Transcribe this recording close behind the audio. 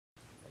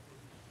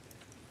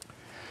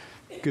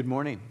Good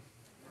morning.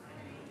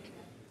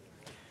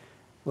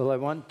 Well, I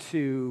want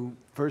to,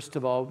 first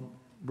of all,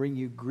 bring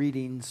you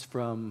greetings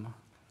from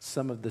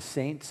some of the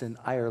saints in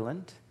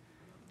Ireland.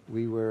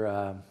 We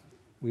were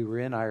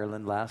in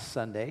Ireland last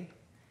Sunday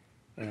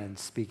and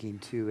speaking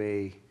to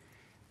a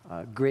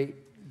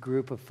great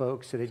group of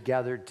folks that had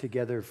gathered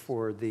together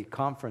for the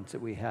conference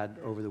that we had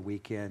over the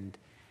weekend.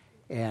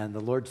 And the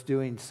Lord's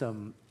doing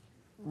some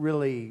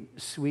really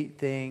sweet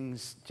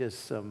things,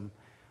 just some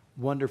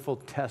wonderful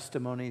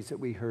testimonies that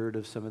we heard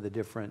of some of the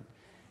different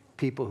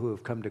people who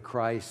have come to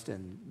Christ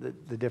and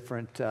the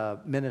different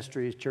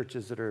ministries,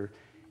 churches that are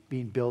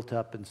being built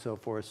up and so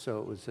forth. So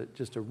it was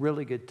just a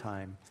really good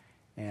time,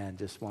 and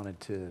just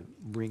wanted to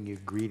bring you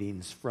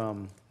greetings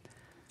from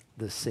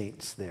the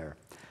saints there.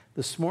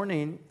 This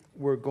morning,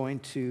 we're going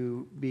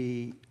to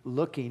be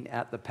looking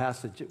at the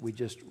passage that we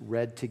just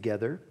read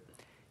together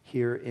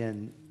here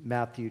in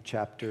Matthew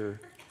chapter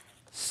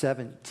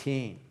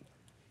 17.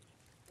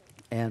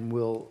 And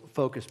we'll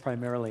focus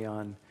primarily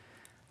on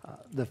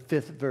the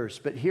 5th verse.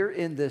 But here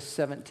in this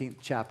 17th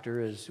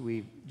chapter, as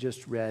we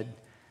just read,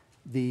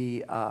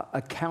 the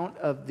account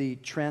of the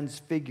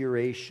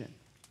transfiguration.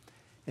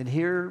 And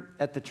here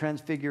at the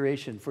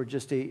transfiguration, for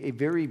just a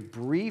very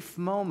brief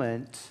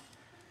moment,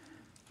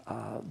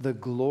 the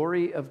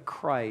glory of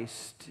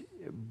Christ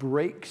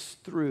breaks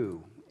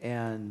through,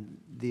 and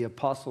the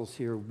apostles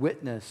here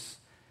witness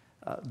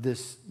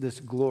this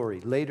glory.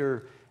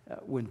 Later,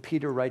 when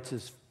Peter writes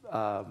his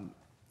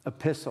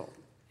epistle,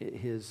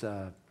 his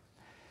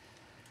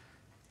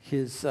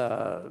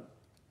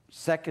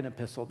second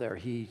epistle there,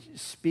 he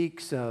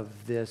speaks of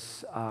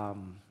this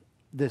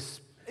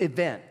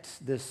event.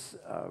 This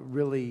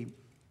really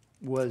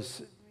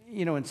was,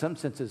 in some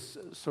senses,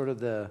 sort of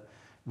the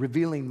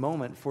revealing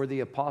moment for the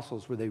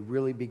apostles, where they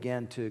really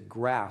began to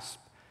grasp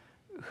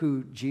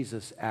who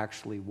Jesus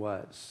actually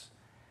was.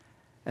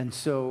 And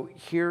so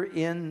here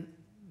in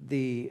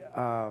the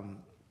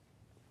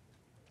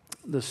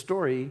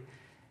story,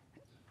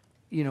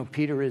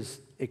 Peter is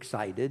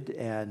excited,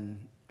 and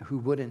who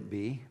wouldn't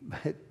be?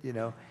 But,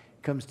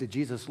 comes to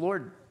Jesus,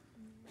 Lord,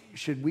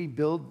 should we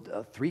build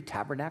 3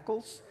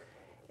 tabernacles?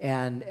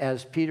 And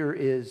as Peter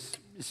is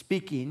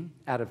speaking,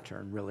 out of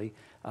turn really,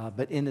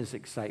 but in his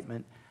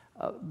excitement,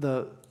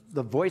 the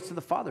voice of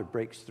the Father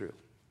breaks through.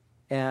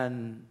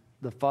 And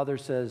the Father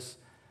says,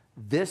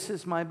 "This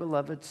is my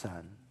beloved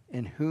Son,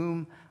 in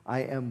whom I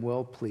am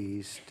well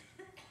pleased.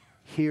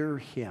 Hear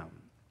him."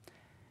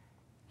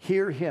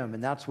 Hear him,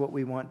 and that's what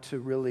we want to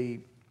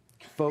really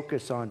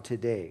focus on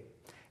today.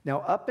 Now,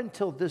 up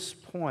until this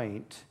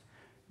point,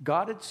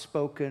 God had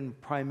spoken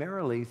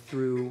primarily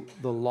through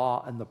the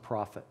law and the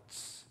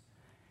prophets.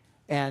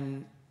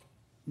 And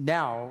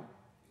now,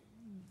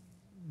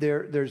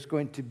 there's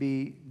going to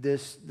be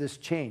this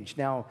change.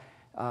 Now,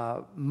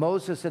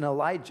 Moses and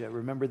Elijah,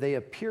 remember, they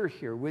appear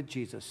here with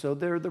Jesus. So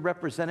they're the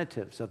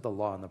representatives of the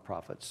law and the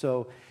prophets.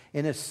 So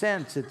in a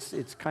sense,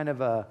 it's kind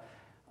of a...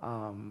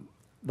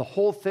 the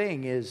whole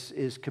thing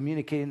is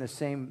communicating the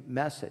same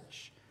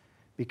message,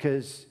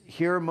 because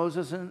here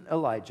Moses and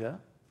Elijah,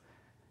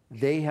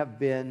 they have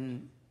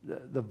been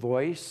the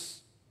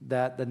voice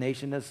that the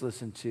nation has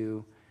listened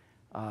to,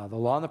 the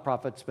law and the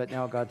prophets, but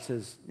now God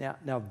says,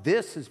 now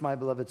this is my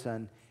beloved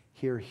Son,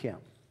 hear him.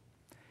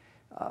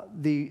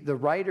 The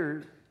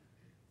writer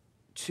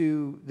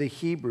to the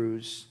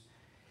Hebrews,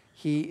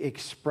 he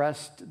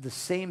expressed the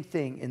same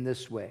thing in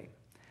this way.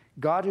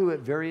 God, who at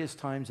various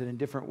times and in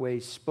different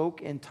ways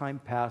spoke in time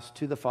past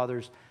to the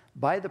fathers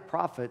by the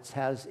prophets,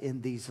 has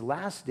in these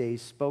last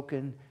days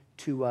spoken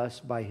to us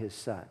by his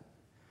Son,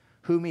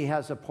 whom he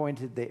has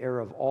appointed the heir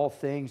of all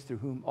things, through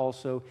whom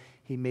also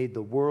he made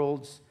the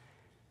worlds.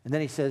 And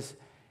then he says,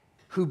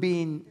 who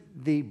being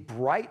the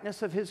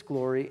brightness of his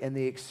glory and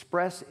the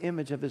express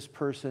image of his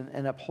person,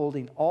 and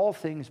upholding all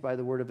things by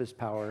the word of his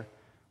power,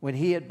 when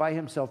he had by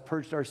himself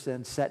purged our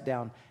sins, sat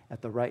down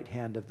at the right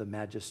hand of the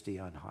majesty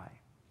on high.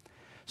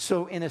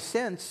 So in a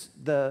sense,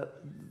 the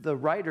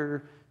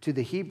writer to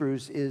the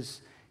Hebrews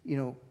is,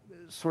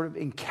 sort of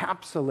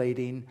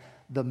encapsulating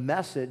the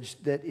message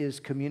that is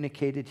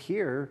communicated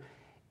here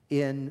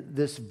in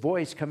this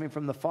voice coming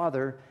from the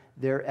Father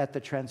there at the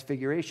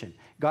Transfiguration.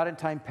 God in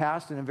time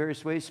past and in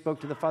various ways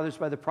spoke to the fathers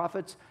by the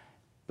prophets,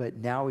 but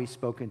now he's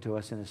spoken to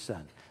us in his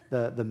Son.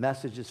 The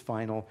message is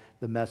final.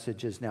 The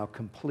message is now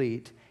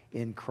complete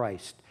in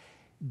Christ.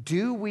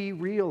 Do we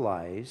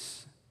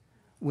realize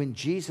when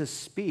Jesus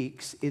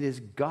speaks, it is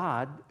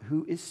God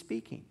who is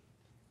speaking?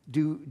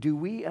 Do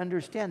we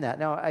understand that?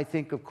 Now, I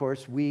think, of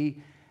course,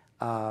 we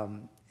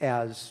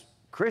as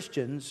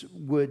Christians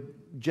would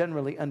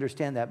generally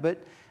understand that.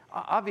 But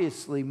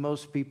obviously,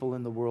 most people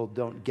in the world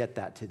don't get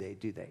that today,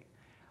 do they?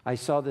 I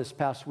saw this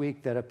past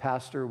week that a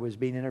pastor was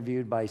being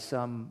interviewed by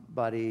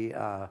somebody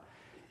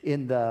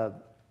in the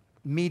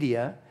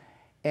media,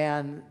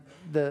 and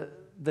the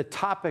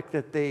topic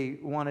that they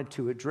wanted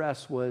to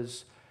address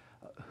was,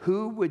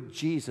 who would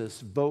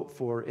Jesus vote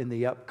for in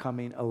the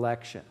upcoming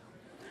election?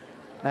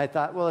 And I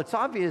thought, well, it's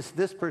obvious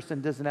this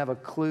person doesn't have a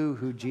clue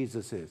who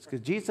Jesus is,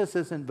 because Jesus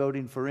isn't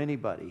voting for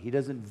anybody. He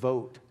doesn't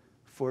vote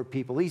for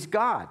people. He's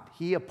God.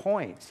 He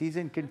appoints. He's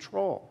in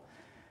control.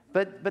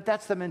 But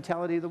that's the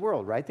mentality of the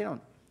world, right? They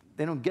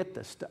don't get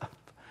this stuff.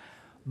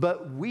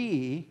 But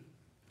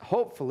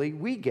hopefully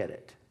we get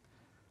it.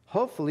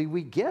 Hopefully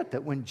we get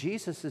that when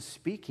Jesus is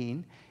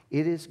speaking,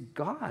 it is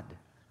God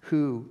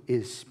who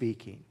is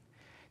speaking.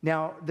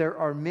 Now, there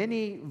are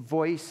many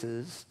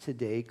voices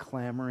today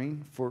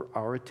clamoring for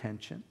our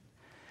attention.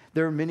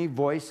 There are many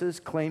voices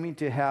claiming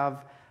to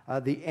have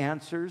the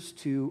answers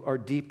to our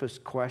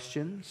deepest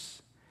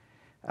questions.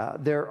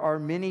 There are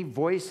many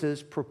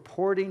voices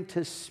purporting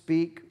to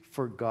speak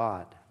for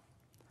God.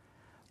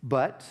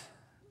 But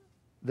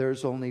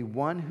there's only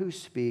one who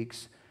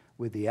speaks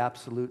with the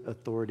absolute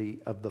authority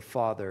of the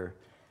Father,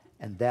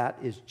 and that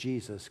is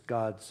Jesus,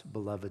 God's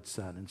beloved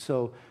Son. And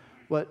so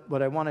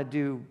what I want to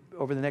do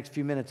over the next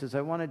few minutes is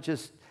I want to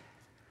just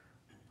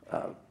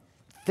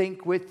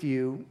think with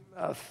you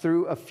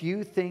through a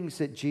few things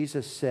that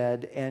Jesus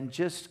said, and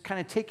just kind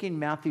of taking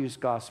Matthew's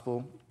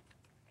gospel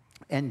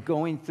and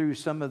going through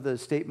some of the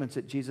statements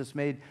that Jesus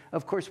made.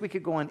 Of course, we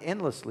could go on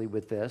endlessly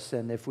with this,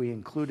 and if we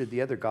included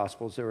the other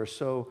gospels, there are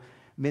so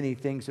many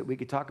things that we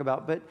could talk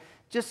about. But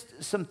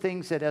just some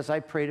things that, as I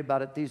prayed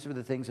about it, these were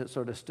the things that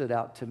sort of stood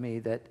out to me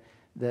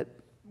that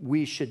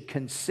we should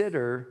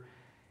consider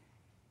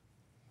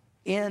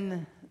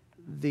in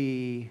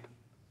the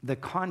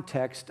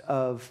context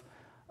of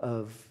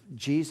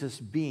Jesus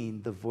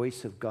being the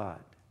voice of God.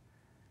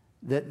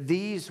 That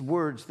these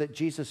words that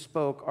Jesus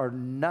spoke are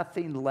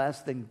nothing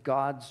less than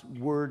God's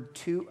word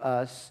to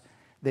us.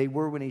 They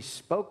were when he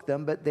spoke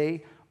them, but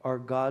they are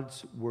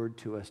God's word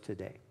to us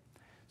today.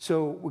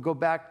 So we go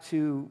back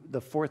to the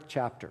 4th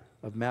chapter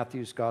of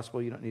Matthew's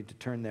gospel. You don't need to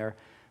turn there.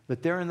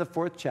 But there in the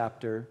 4th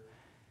chapter,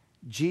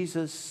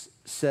 Jesus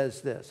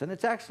says this. And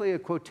it's actually a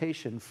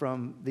quotation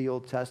from the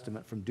Old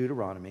Testament, from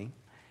Deuteronomy.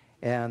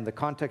 And the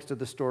context of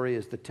the story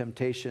is the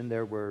temptation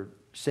there where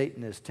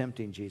Satan is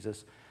tempting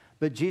Jesus.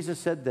 But Jesus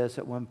said this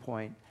at one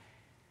point.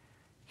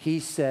 He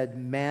said,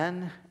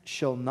 "Man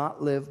shall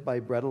not live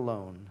by bread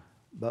alone,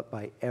 but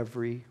by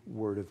every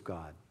word of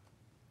God."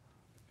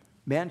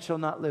 Man shall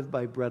not live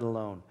by bread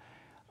alone.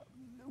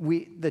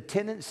 The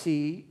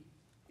tendency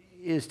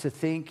is to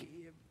think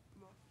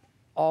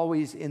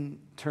always in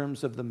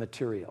terms of the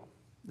material.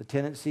 The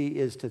tendency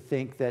is to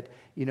think that,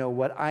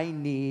 what I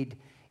need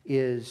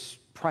is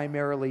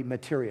primarily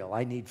material.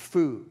 I need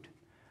food.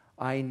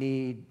 I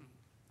need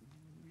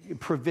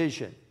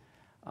provision.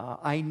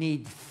 I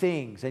need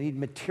things. I need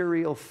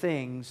material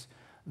things.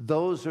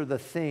 Those are the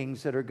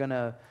things that are going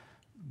to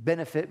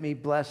benefit me,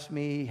 bless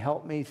me,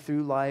 help me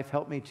through life,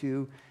 help me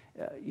to,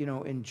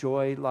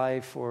 enjoy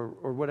life or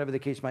whatever the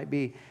case might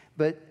be.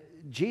 But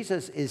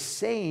Jesus is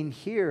saying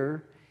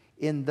here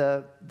in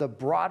the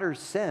broader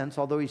sense,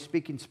 although he's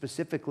speaking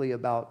specifically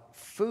about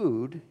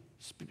food,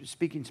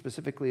 speaking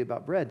specifically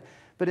about bread,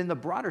 but in the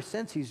broader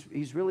sense,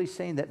 he's really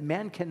saying that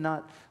man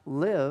cannot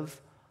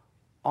live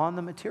on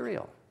the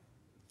material.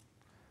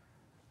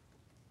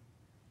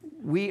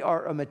 We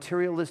are a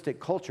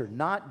materialistic culture,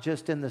 not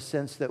just in the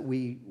sense that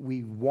we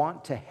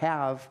want to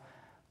have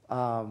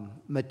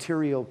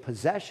material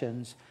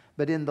possessions,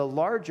 but in the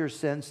larger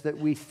sense that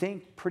we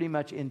think pretty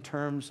much in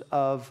terms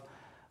of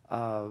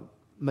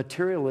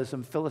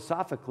materialism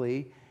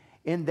philosophically,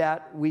 in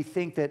that we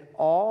think that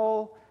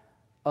all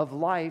of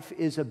life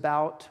is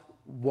about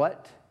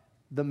what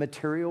the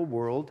material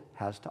world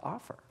has to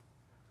offer.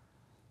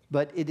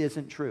 But it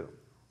isn't true.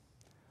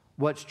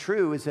 What's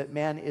true is that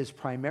man is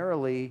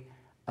primarily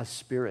a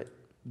spirit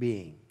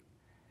being,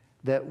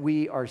 that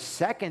we are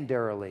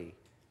secondarily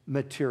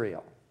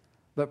material,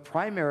 but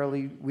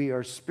primarily we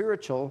are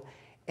spiritual,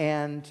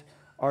 and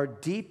our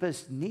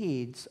deepest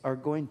needs are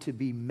going to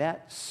be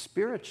met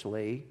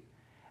spiritually.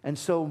 And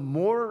so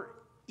more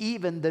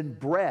even than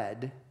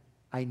bread,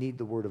 I need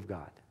the Word of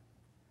God.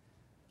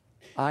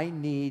 I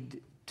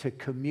need to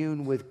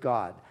commune with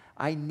God.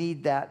 I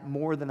need that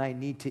more than I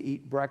need to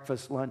eat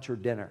breakfast, lunch, or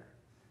dinner.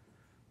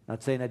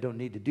 Not saying I don't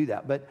need to do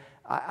that, but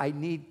I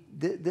need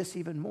this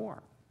even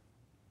more.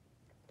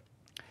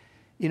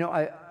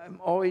 I'm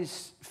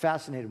always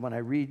fascinated when I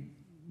read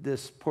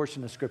this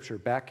portion of Scripture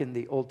back in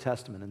the Old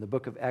Testament, in the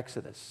book of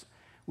Exodus.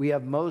 We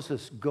have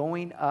Moses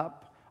going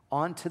up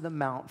onto the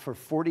mount for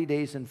 40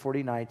 days and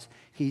 40 nights.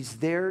 He's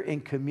there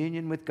in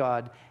communion with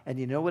God, and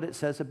you know what it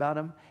says about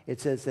him?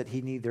 It says that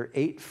he neither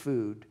ate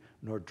food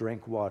nor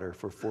drank water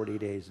for 40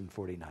 days and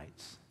 40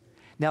 nights.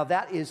 Now,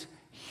 that is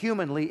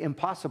humanly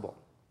impossible.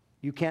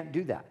 You can't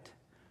do that.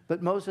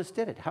 But Moses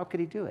did it. How could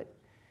he do it?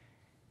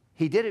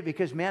 He did it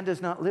because man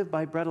does not live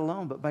by bread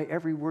alone, but by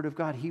every word of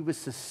God. He was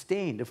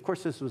sustained. Of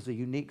course, this was a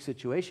unique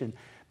situation,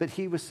 but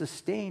he was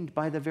sustained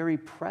by the very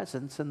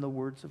presence and the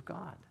words of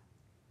God.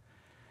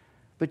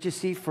 But you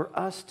see, for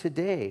us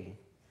today,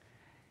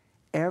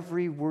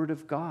 every word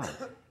of God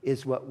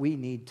is what we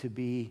need to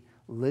be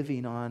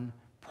living on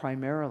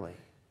primarily.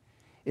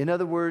 In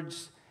other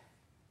words,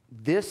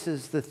 this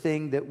is the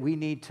thing that we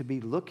need to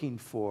be looking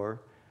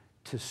for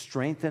to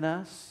strengthen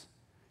us,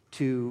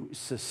 to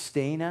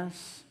sustain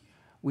us.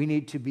 We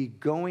need to be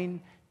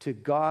going to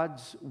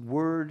God's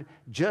word,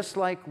 just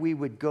like we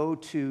would go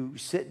to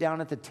sit down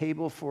at the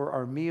table for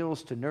our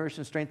meals to nourish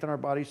and strengthen our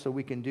bodies so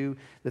we can do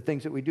the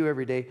things that we do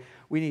every day.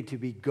 We need to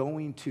be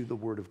going to the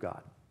word of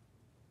God.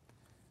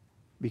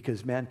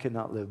 Because man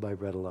cannot live by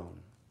bread alone,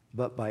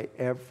 but by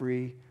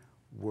every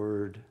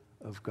word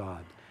of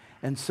God.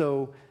 And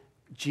so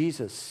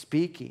Jesus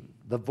speaking,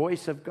 the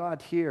voice of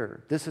God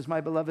here. This is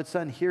my beloved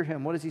son, hear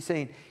him. What is he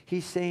saying?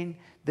 He's saying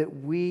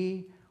that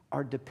we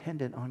are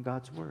dependent on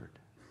God's word.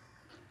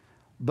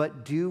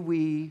 But do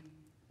we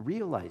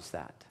realize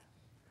that?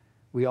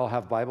 We all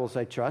have Bibles,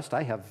 I trust.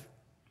 I have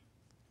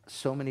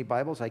so many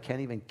Bibles, I can't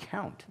even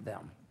count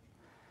them.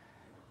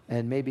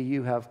 And maybe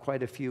you have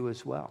quite a few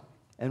as well.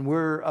 And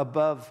we're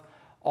above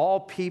all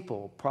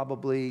people,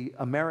 probably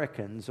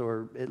Americans,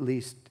 or at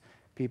least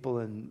people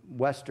in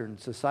Western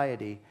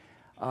society.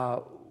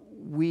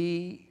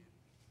 We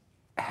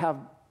have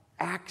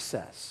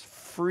access,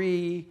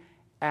 free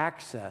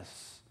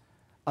access,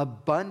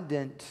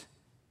 abundant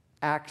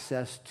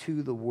access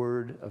to the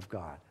Word of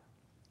God.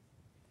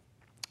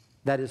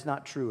 That is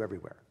not true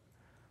everywhere,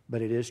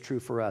 but it is true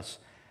for us.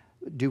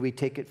 Do we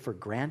take it for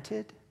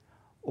granted,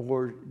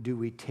 or do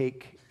we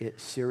take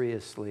it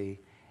seriously,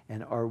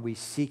 and are we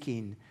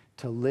seeking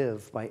to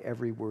live by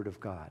every word of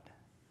God?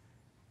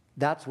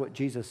 That's what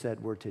Jesus said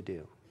we're to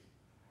do.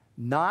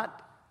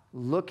 Not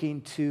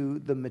looking to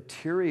the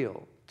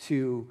material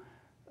to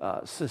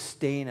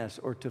sustain us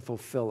or to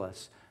fulfill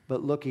us,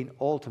 but looking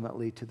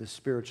ultimately to the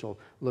spiritual,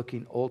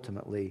 looking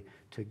ultimately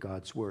to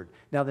God's word.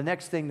 Now, the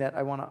next thing that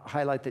I want to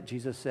highlight that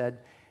Jesus said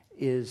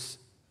is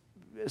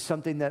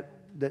something that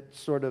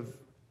sort of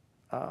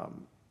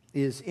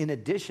is in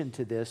addition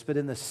to this, but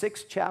in the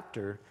 6th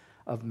chapter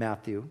of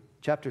Matthew,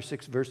 chapter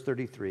 6, verse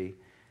 33,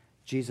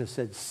 Jesus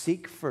said,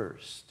 "Seek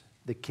first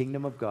the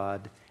kingdom of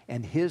God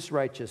and his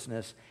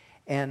righteousness,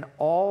 and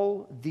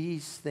all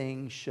these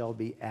things shall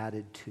be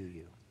added to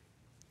you."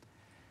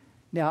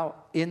 Now,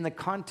 in the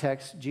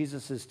context,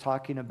 Jesus is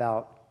talking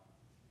about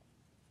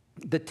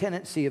the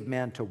tendency of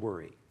man to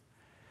worry.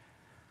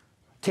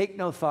 Take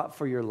no thought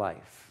for your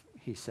life,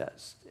 he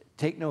says.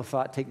 Take no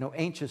thought, take no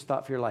anxious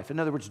thought for your life. In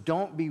other words,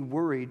 don't be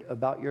worried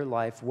about your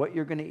life, what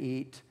you're going to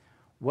eat,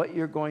 what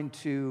you're going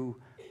to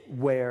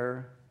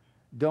wear.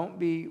 Don't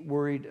be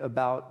worried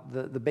about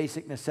the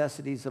basic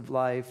necessities of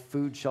life,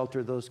 food,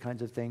 shelter, those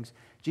kinds of things.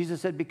 Jesus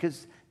said,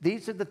 because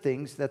these are the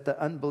things that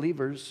the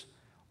unbelievers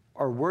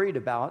are worried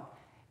about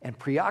and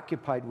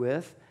preoccupied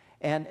with,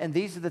 and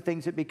these are the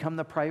things that become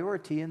the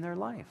priority in their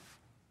life.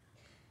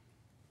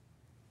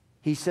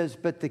 He says,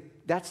 but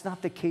that's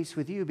not the case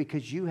with you,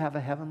 because you have a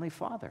heavenly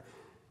Father.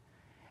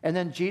 And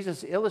then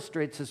Jesus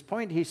illustrates his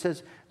point. He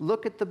says,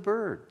 look at the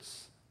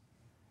birds.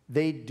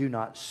 They do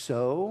not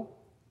sow.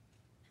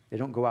 They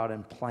don't go out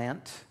and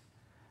plant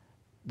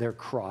their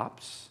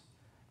crops.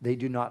 They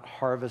do not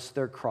harvest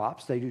their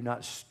crops. They do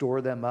not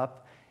store them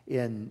up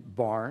in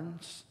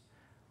barns.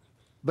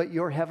 But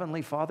your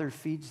heavenly Father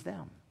feeds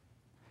them.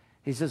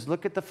 He says,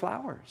 look at the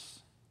flowers.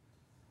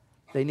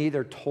 They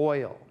neither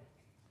toil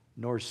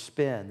nor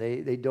spin.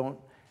 They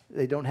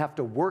don't have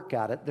to work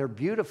at it. They're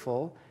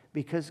beautiful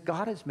because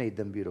God has made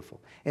them beautiful.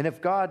 And if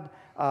God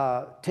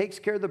takes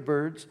care of the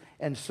birds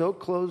and so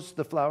clothes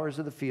the flowers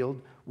of the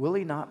field, will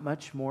he not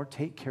much more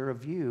take care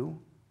of you?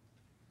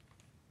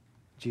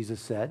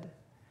 Jesus said.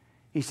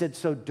 He said,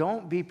 so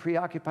don't be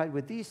preoccupied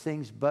with these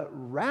things, but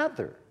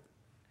rather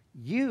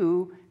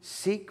you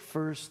seek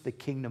first the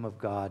kingdom of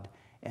God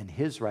and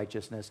his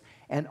righteousness,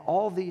 and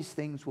all these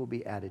things will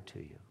be added to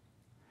you.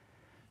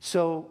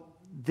 So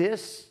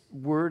this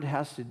word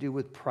has to do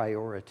with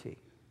priority.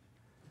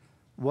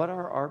 What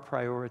are our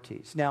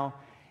priorities? Now,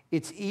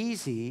 it's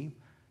easy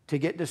to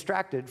get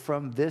distracted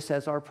from this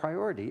as our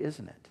priority,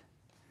 isn't it?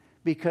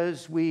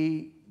 Because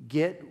we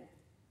get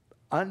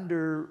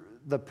under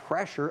the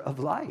pressure of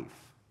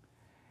life.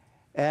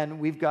 And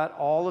we've got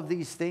all of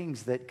these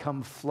things that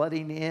come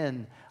flooding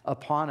in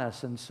upon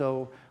us. And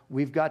so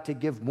we've got to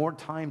give more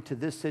time to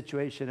this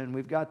situation, and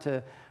we've got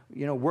to,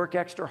 work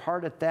extra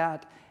hard at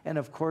that. And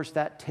of course,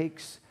 that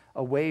takes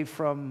away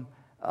from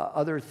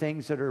other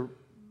things that are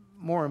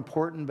more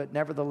important, but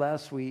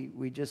nevertheless,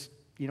 we just,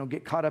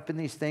 get caught up in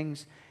these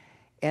things.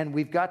 And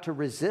we've got to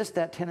resist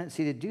that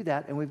tendency to do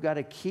that, and we've got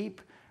to keep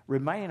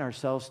reminding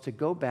ourselves to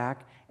go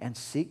back and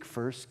seek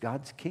first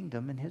God's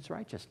kingdom and his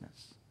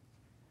righteousness.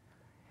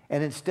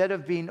 And instead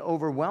of being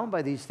overwhelmed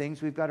by these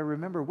things, we've got to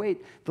remember,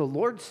 wait, the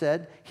Lord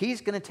said he's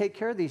going to take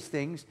care of these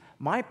things.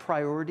 My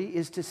priority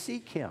is to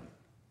seek him.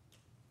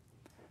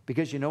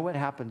 Because you know what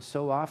happens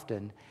so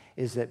often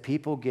is that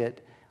people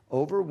get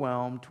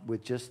overwhelmed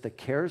with just the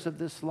cares of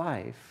this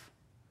life,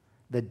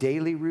 the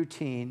daily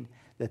routine,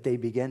 that they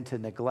begin to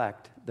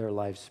neglect their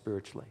lives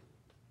spiritually.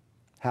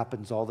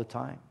 Happens all the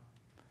time.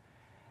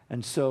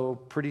 And so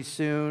pretty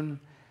soon,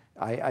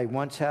 I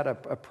once had a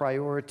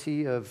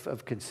priority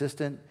of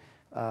consistent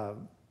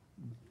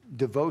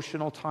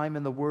devotional time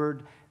in the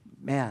Word.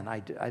 Man,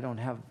 I don't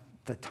have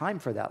the time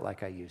for that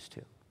like I used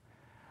to.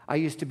 I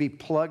used to be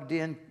plugged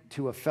in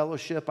to a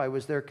fellowship. I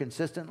was there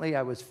consistently.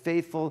 I was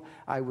faithful.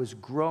 I was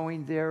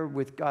growing there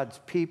with God's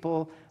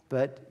people.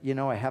 But,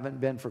 I haven't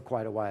been for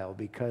quite a while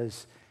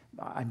because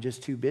I'm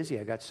just too busy.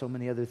 I got so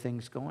many other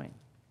things going.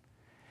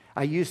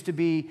 I used to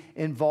be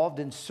involved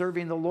in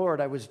serving the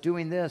Lord. I was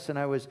doing this and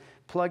I was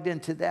plugged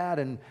into that.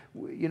 And,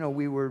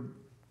 we were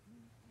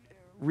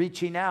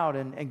reaching out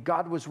and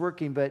God was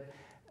working. But,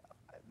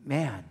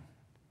 man,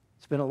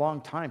 it's been a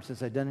long time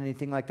since I've done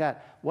anything like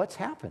that. What's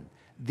happened?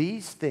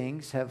 These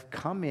things have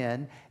come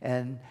in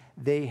and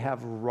they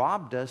have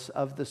robbed us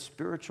of the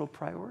spiritual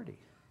priority.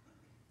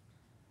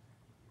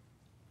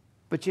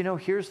 But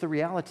here's the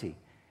reality.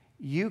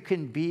 You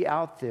can be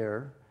out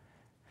there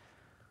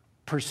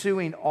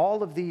pursuing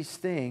all of these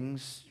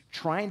things,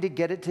 trying to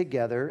get it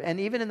together, and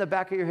even in the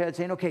back of your head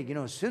saying, okay,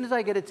 as soon as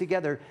I get it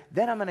together,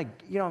 then I'm going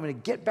to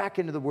get back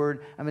into the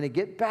Word, I'm going to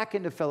get back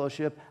into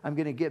fellowship, I'm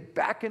going to get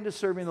back into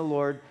serving the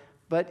Lord,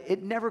 but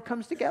it never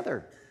comes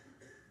together.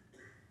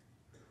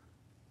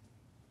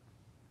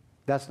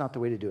 That's not the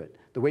way to do it.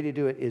 The way to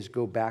do it is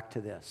go back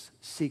to this.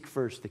 Seek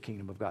first the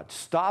kingdom of God.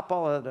 Stop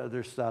all that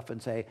other stuff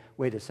and say,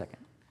 wait a second.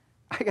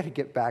 I got to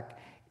get back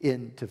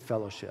into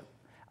fellowship.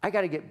 I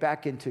got to get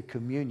back into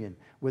communion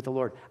with the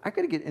Lord. I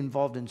got to get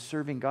involved in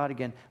serving God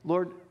again.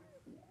 Lord,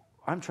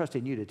 I'm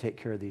trusting you to take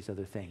care of these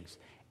other things.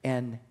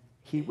 And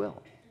he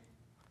will.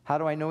 How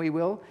do I know he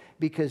will?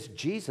 Because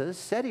Jesus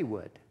said he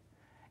would.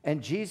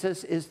 And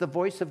Jesus is the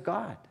voice of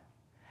God.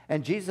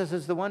 And Jesus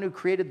is the one who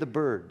created the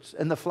birds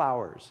and the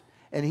flowers.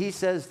 And he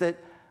says that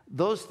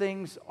those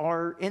things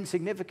are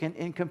insignificant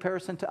in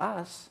comparison to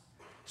us.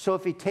 So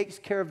if he takes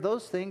care of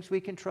those things, we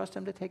can trust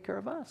him to take care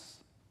of us.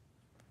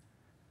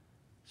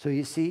 So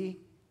you see,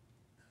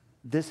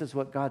 this is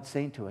what God's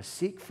saying to us.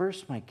 Seek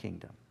first my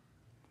kingdom.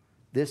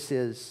 This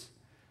is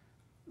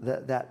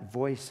that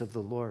voice of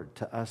the Lord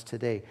to us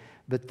today.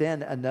 But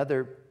then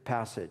another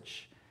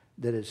passage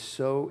that is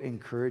so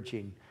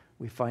encouraging,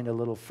 we find a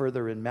little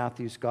further in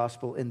Matthew's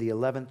gospel in the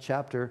 11th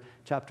chapter,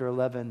 chapter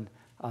 11,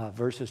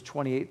 verses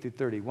 28 through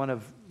 30. One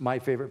of my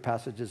favorite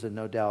passages, and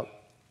no doubt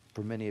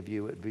for many of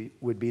you it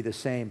would be the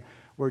same,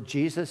 where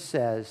Jesus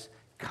says,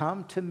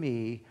 come to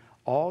me,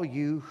 all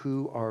you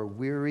who are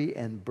weary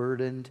and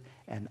burdened,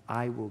 and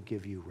I will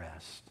give you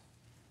rest.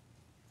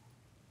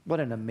 What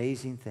an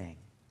amazing thing.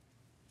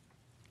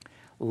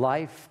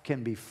 Life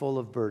can be full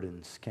of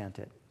burdens, can't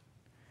it?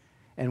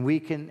 And we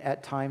can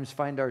at times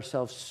find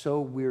ourselves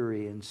so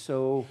weary and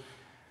so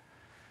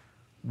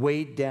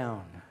weighed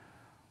down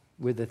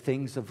with the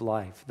things of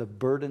life, the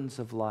burdens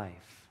of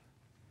life.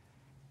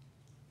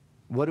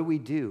 What do we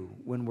do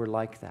when we're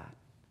like that?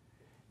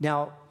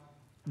 Now,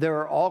 there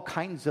are all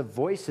kinds of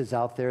voices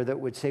out there that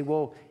would say,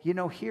 well,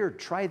 here,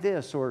 try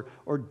this or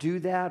do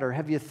that, or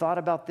have you thought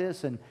about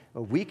this? And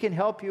we can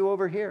help you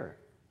over here.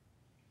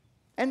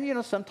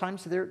 And,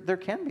 sometimes there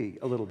can be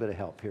a little bit of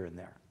help here and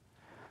there.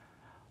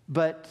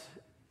 But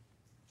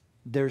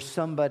there's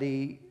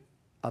somebody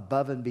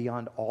above and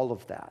beyond all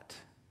of that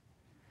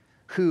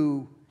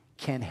who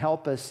can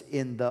help us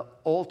in the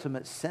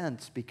ultimate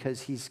sense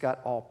because he's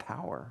got all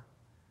power.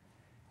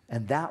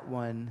 And that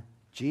one,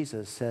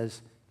 Jesus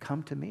says,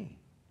 come to me.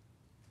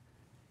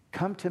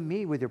 Come to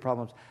me with your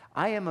problems.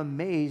 I am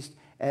amazed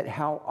at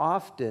how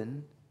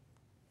often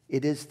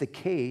it is the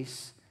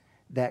case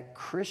that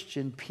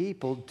Christian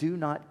people do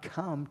not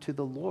come to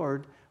the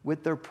Lord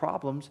with their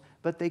problems,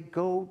 but they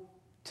go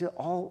to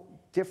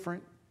all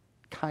different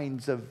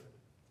kinds of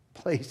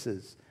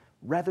places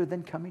rather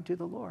than coming to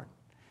the Lord.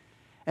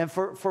 And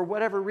for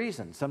whatever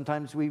reason,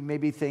 sometimes we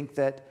maybe think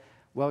that,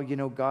 well,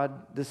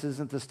 God, this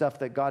isn't the stuff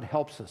that God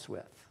helps us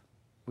with.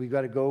 We've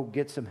got to go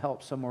get some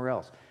help somewhere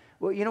else.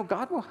 Well,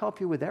 God will help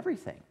you with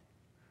everything.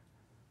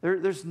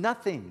 There's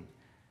nothing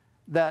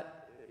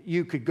that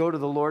you could go to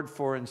the Lord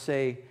for and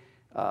say,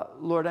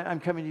 Lord, I'm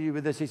coming to you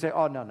with this. He say,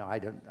 oh, no, I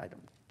don't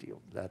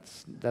deal.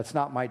 That's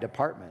not my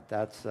department.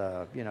 That's,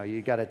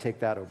 you got to take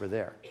that over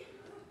there.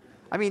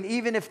 I mean,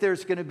 even if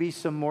there's going to be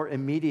some more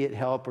immediate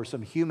help or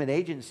some human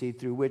agency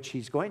through which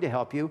he's going to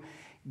help you,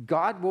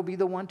 God will be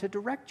the one to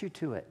direct you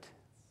to it.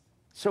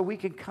 So we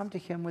can come to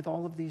him with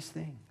all of these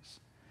things.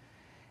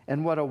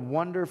 And what a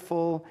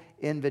wonderful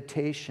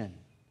invitation.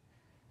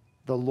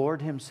 The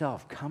Lord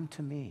himself, come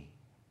to me.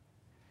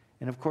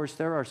 And of course,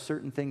 there are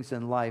certain things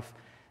in life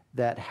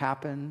that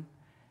happen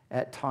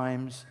at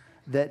times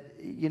that,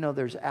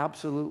 there's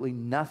absolutely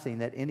nothing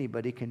that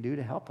anybody can do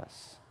to help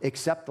us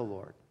except the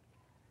Lord.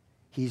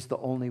 He's the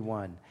only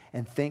one.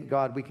 And thank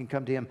God we can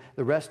come to him.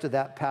 The rest of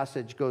that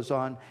passage goes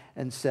on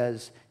and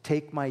says,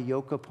 take my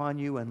yoke upon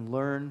you and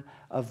learn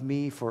of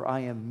me, for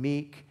I am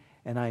meek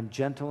and I am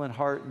gentle in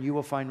heart, and you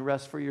will find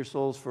rest for your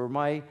souls. For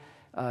my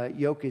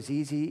yoke is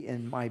easy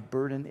and my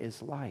burden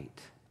is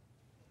light.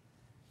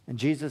 And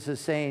Jesus is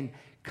saying,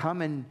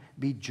 come and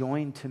be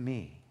joined to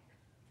me.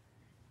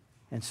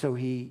 And so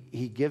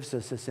he gives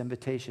us this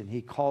invitation.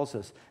 He calls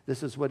us.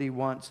 This is what he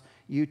wants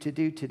you to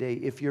do today.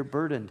 If you're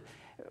burdened,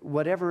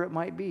 whatever it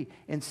might be.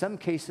 In some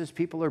cases,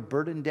 people are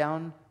burdened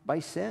down by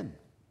sin.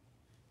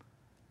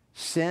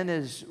 Sin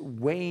is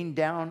weighing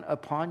down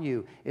upon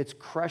you. It's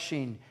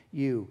crushing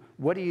you.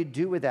 What do you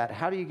do with that?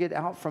 How do you get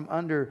out from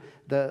under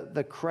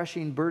the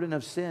crushing burden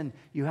of sin?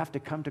 You have to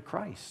come to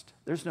Christ.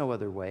 There's no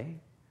other way.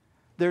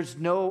 There's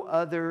no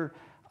other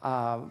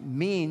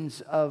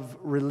means of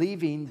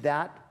relieving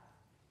that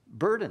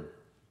burden.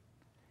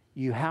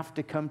 You have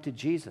to come to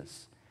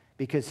Jesus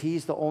because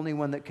he's the only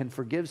one that can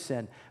forgive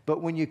sin.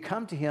 But when you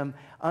come to him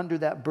under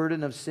that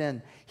burden of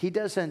sin, he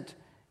doesn't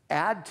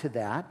add to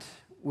that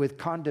with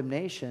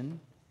condemnation.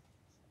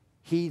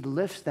 He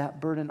lifts that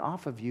burden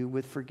off of you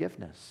with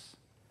forgiveness.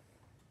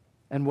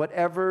 And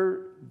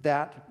whatever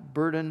that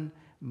burden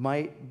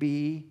might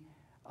be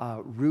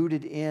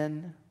rooted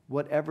in,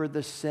 whatever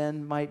the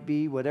sin might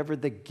be, whatever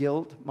the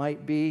guilt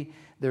might be,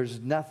 there's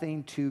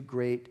nothing too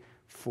great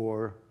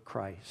for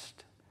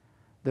Christ.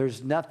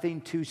 There's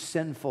nothing too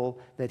sinful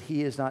that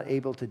he is not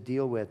able to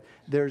deal with.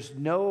 There's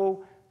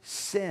no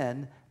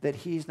sin that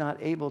he's not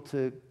able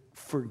to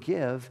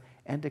forgive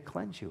and to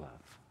cleanse you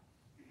of.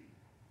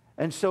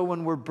 And so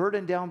when we're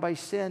burdened down by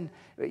sin,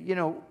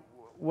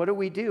 what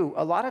do?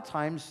 A lot of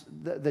times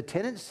the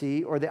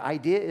tendency or the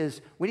idea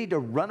is we need to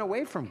run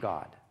away from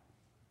God.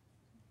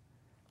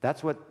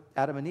 That's what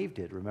Adam and Eve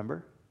did,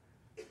 remember?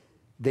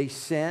 They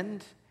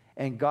sinned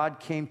and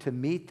God came to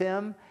meet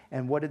them.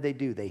 And what did they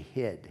do? They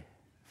hid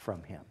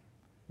from him.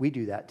 We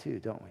do that too,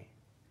 don't we?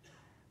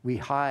 We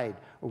hide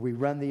or we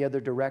run the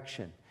other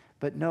direction.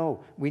 But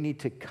no, we need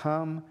to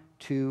come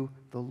to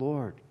the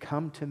Lord.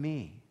 Come to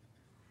me.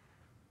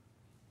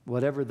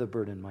 Whatever the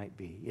burden might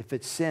be. If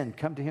it's sin,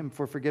 come to him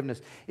for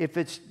forgiveness. If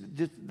it's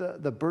just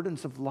the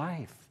burdens of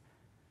life,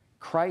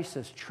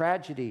 crisis,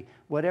 tragedy,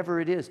 whatever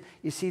it is.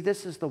 You see,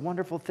 this is the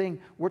wonderful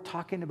thing. We're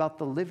talking about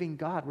the living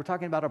God. We're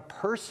talking about a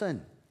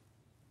person.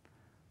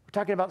 We're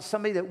talking about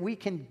somebody that we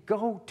can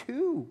go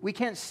to. We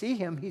can't see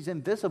him. He's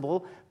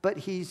invisible, but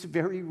he's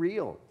very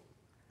real.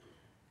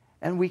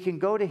 And we can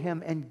go to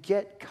him and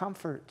get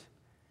comfort.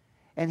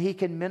 And he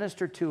can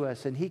minister to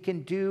us, and he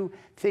can do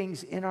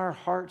things in our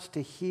hearts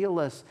to heal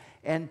us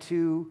and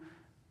to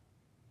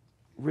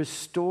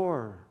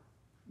restore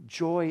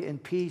joy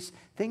and peace,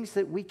 things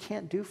that we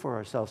can't do for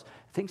ourselves,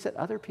 things that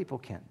other people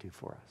can't do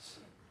for us.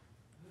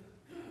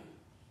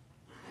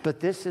 But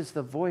this is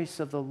the voice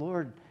of the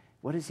Lord.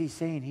 What is he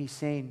saying? He's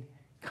saying,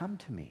 come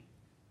to me.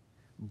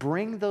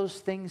 Bring those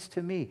things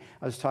to me.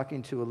 I was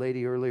talking to a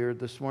lady earlier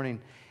this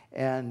morning,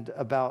 and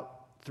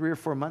about 3 or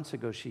 4 months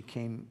ago, she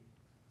came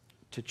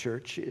to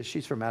church.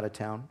 She's from out of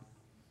town.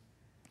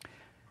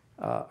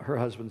 Her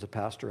husband's a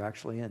pastor,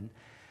 actually, and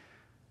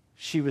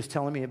she was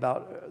telling me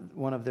about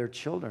one of their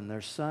children,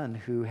 their son,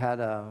 who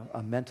had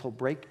a mental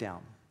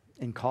breakdown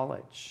in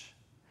college.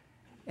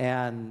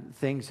 And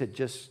things had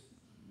just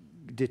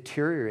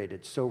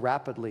deteriorated so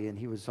rapidly, and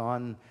he was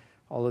on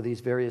all of these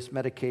various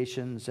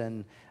medications,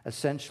 and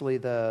essentially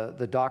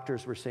the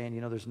doctors were saying,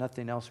 there's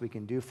nothing else we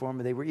can do for him.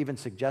 And they were even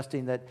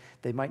suggesting that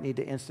they might need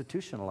to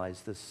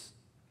institutionalize this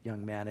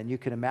young man. And you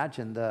can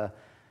imagine the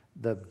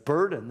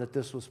burden that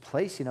this was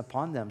placing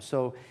upon them.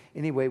 So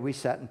anyway, we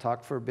sat and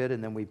talked for a bit,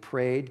 and then we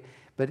prayed.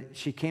 But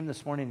she came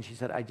this morning and she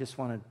said, I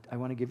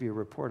want to give you a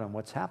report on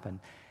what's happened.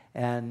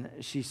 And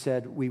she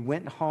said, we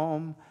went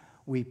home,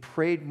 we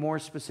prayed more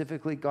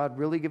specifically, God,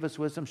 really give us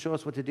wisdom, show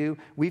us what to do.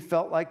 We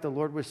felt like the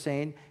Lord was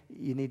saying,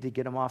 you need to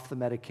get him off the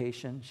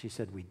medication. She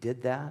said, we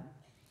did that.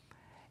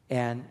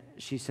 And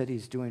she said,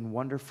 he's doing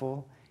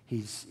wonderful.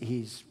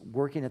 He's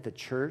working at the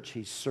church.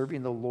 He's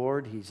serving the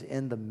Lord. He's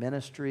in the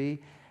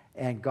ministry.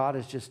 And God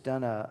has just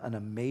done an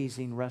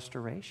amazing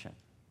restoration.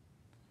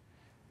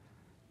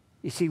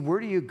 You see, where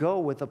do you go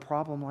with a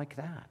problem like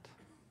that?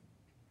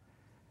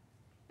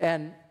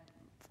 And,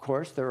 of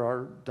course, there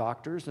are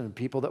doctors and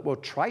people that will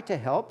try to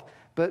help,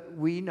 but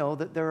we know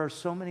that there are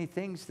so many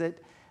things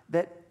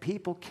that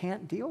people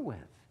can't deal with.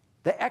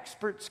 The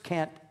experts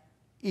can't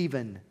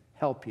even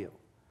help you,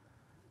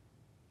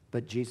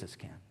 but Jesus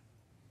can.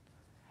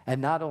 And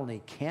not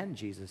only can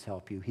Jesus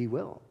help you, he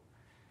will.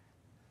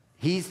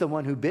 He's the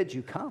one who bids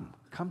you, come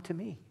to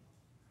me.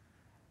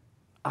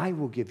 I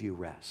will give you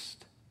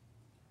rest.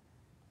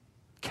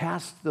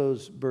 Cast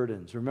those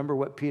burdens. Remember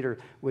what Peter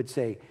would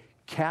say,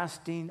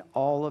 casting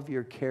all of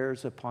your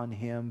cares upon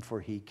him,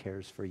 for he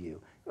cares for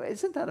you.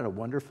 Isn't that a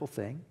wonderful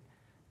thing?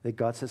 That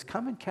God says,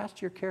 come and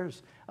cast your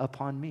cares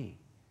upon me.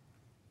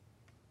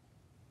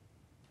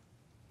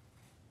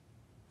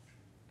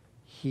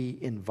 He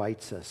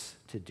invites us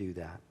to do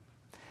that.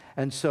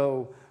 And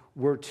so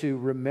we're to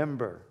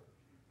remember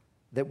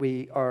that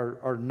we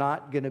are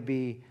not going to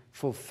be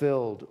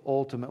fulfilled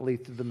ultimately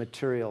through the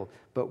material,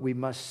 but we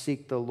must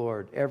seek the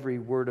Lord, every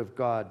word of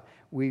God.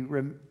 We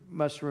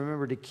must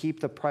remember to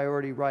keep the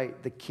priority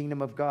right, the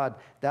kingdom of God.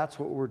 That's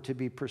what we're to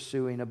be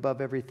pursuing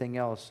above everything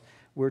else.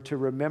 We're to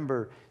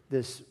remember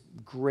this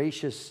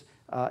gracious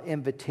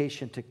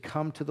invitation to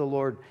come to the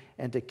Lord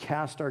and to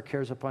cast our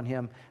cares upon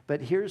him.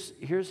 But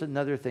here's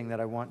another thing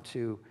that I want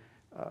to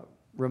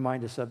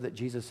remind us of that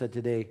Jesus said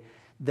today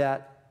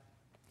that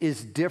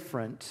is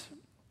different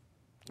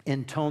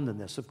in tone than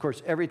this. Of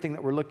course, everything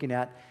that we're looking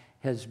at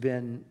has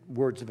been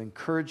words of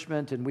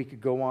encouragement, and we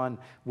could go on,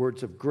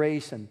 words of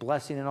grace and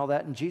blessing and all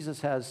that. And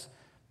Jesus has,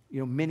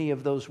 many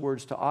of those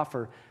words to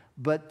offer.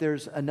 But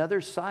there's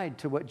another side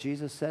to what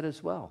Jesus said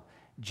as well.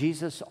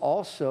 Jesus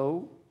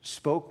also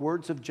spoke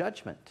words of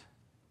judgment.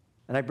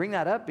 And I bring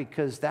that up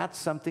because that's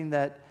something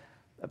that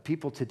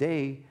people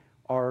today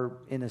are,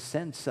 in a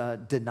sense,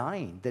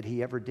 denying that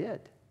he ever did.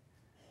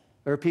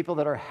 There are people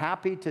that are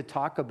happy to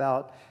talk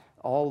about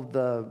all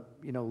the,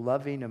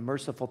 loving and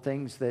merciful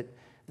things that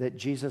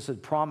Jesus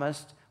had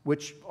promised,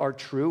 which are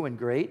true and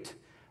great.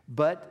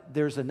 But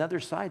there's another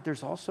side.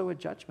 There's also a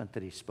judgment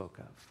that he spoke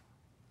of.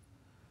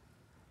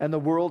 And the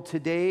world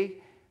today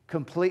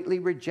completely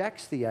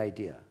rejects the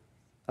idea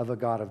of a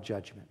God of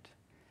judgment.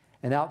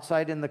 And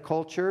outside in the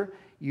culture,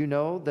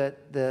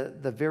 that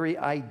the very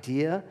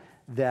idea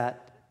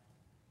that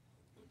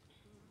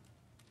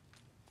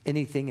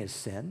anything is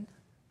sin,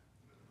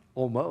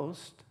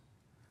 almost.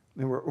 I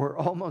mean, we're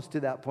almost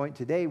to that point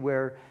today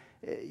where,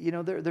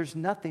 there's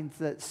nothing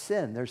that's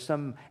sin. There's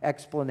some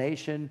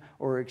explanation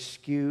or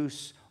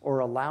excuse or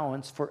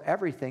allowance for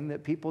everything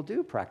that people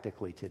do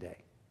practically today.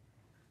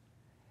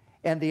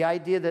 And the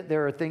idea that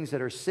there are things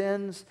that are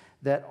sins,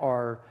 that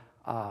are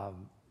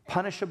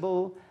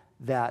punishable,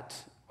 that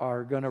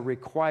are going to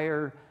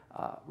require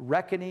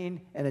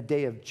reckoning and a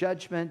day of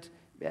judgment,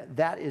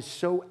 that is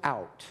so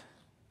out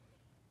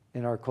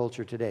in our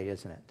culture today,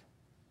 isn't it?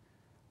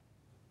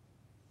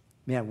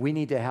 Man, we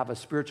need to have a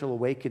spiritual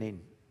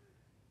awakening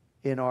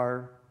in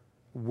our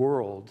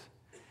world,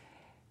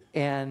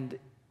 and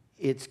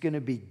it's going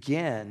to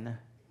begin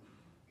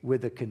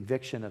with a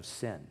conviction of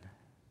sin.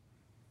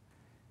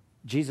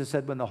 Jesus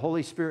said when the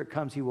Holy Spirit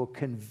comes, he will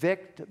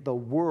convict the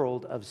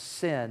world of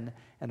sin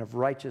and of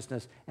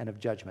righteousness and of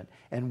judgment.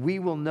 And we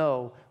will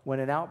know when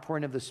an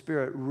outpouring of the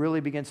Spirit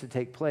really begins to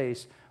take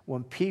place,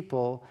 when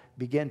people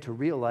begin to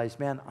realize,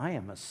 man, I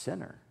am a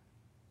sinner.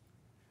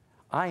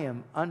 I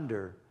am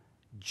under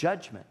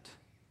judgment.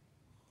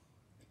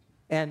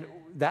 And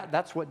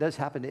that's what does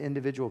happen to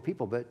individual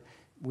people, but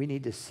we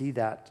need to see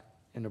that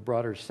in a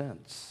broader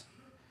sense.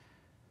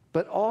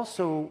 But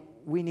also,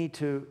 we need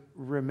to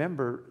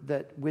remember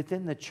that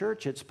within the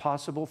church, it's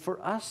possible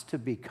for us to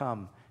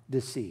become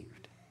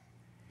deceived.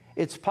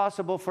 It's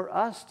possible for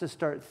us to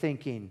start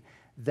thinking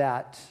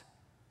that,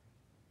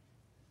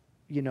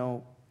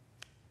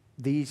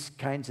 these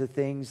kinds of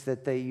things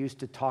that they used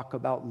to talk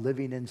about,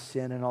 living in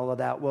sin and all of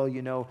that,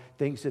 well,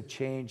 things have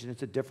changed and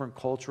it's a different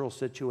cultural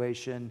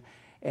situation.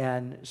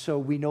 And so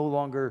we no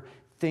longer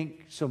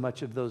think so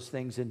much of those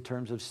things in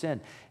terms of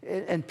sin.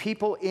 And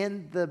people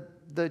in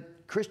the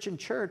Christian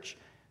church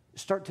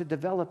start to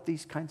develop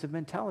these kinds of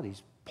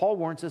mentalities. Paul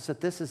warns us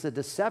that this is a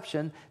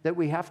deception that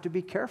we have to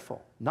be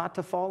careful not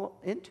to fall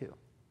into.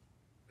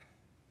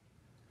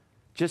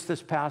 Just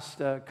this past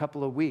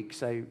couple of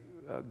weeks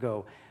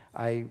ago,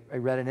 I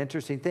read an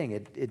interesting thing.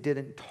 It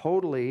didn't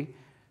totally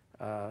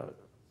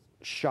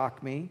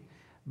shock me,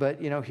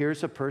 but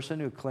here's a person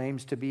who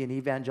claims to be an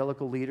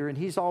evangelical leader, and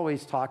he's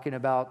always talking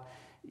about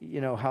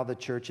how the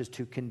church is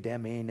too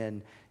condemning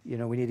and,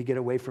 we need to get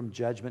away from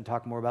judgment,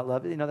 talk more about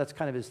love. That's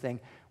kind of his thing.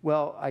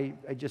 Well, I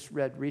just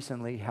read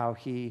recently how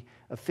he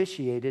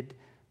officiated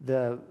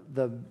the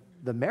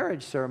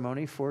marriage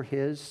ceremony for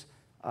his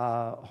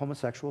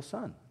homosexual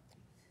son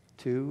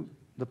to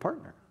the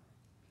partner.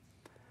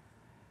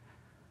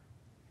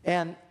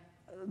 And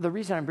the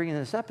reason I'm bringing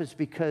this up is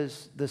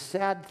because the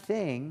sad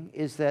thing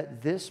is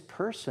that this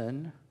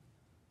person,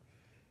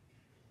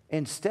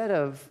 instead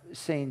of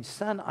saying,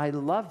 son, I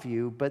love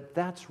you, but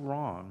that's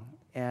wrong,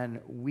 and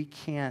we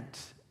can't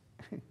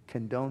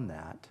condone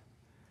that.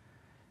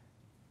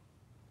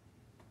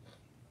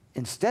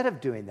 Instead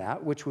of doing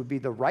that, which would be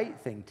the right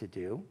thing to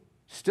do,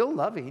 still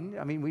loving,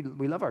 I mean,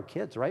 we love our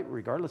kids, right,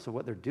 regardless of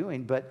what they're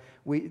doing, but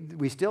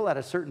we still at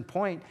a certain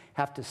point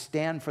have to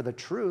stand for the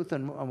truth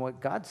and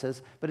what God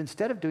says, but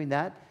instead of doing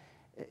that,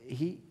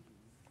 he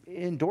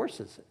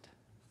endorses it.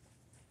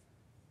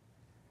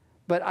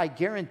 But I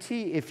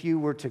guarantee if you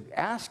were to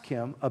ask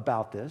him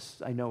about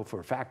this, I know for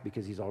a fact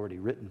because he's already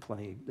written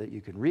plenty that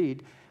you can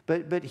read,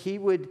 but he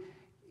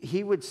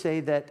would say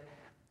that,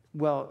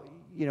 well,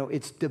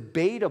 it's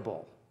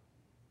debatable.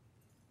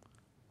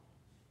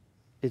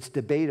 It's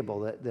debatable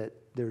that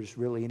there's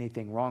really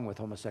anything wrong with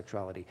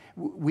homosexuality.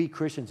 We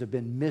Christians have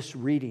been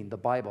misreading the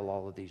Bible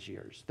all of these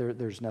years.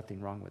 There's nothing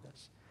wrong with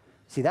this.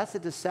 See, that's a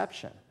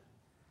deception.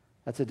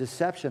 That's a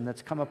deception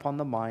that's come upon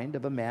the mind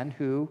of a man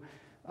who,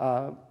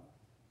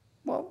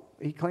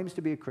 he claims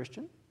to be a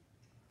Christian.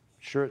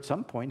 Sure, at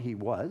some point he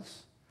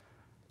was.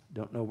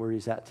 Don't know where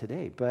he's at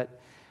today. But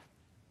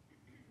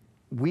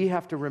we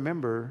have to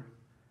remember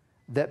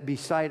that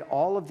beside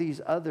all of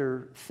these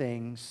other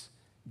things,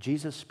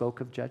 Jesus spoke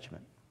of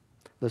judgment.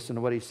 Listen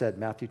to what he said,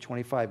 Matthew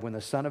 25. When the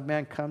Son of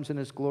Man comes in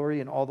his glory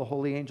and all the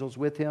holy angels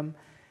with him,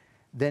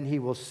 then he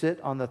will sit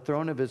on the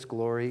throne of his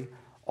glory.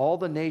 All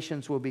the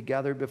nations will be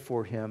gathered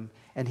before him,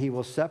 and he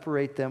will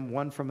separate them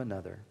one from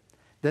another.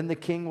 Then the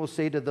king will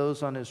say to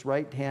those on his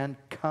right hand,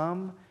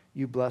 come,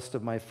 you blessed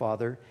of my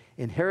Father,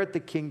 inherit the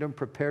kingdom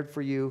prepared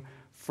for you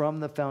from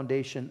the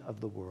foundation of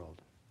the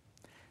world.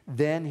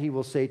 Then he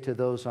will say to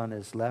those on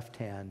his left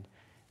hand,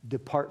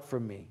 depart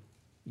from me,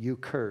 you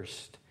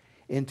cursed,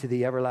 into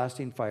the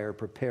everlasting fire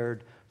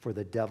prepared for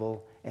the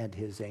devil and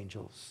his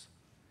angels.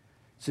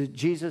 So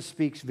Jesus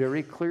speaks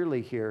very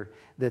clearly here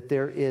that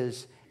there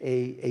is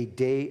a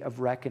day of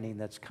reckoning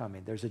that's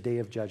coming. There's a day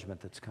of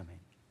judgment that's coming.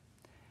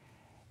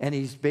 And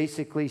he's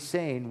basically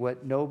saying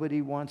what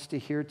nobody wants to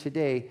hear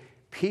today.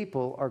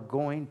 People are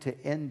going to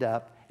end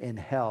up in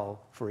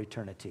hell for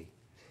eternity.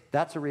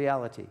 That's a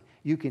reality.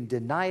 You can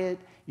deny it.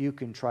 You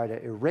can try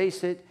to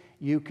erase it.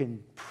 You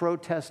can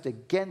protest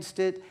against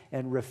it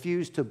and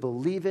refuse to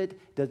believe it.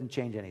 It doesn't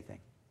change anything.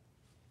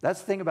 That's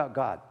the thing about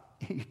God.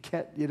 You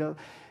can't,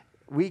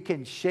 we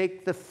can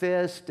shake the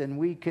fist and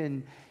we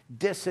can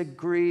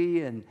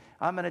disagree and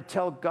I'm going to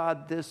tell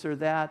God this or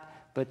that,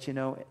 but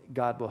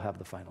God will have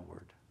the final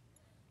word.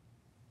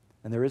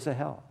 And there is a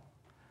hell.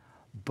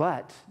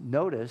 But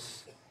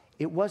notice,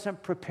 it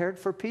wasn't prepared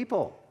for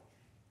people.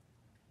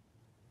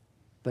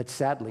 But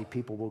sadly,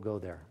 people will go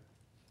there.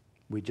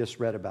 We just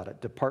read about it.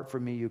 Depart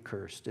from me, you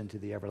cursed, into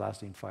the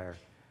everlasting fire.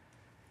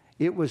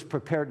 It was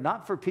prepared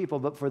not for people,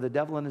 but for the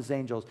devil and his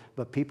angels.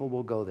 But people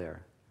will go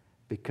there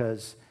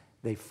because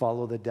they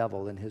follow the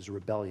devil in his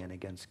rebellion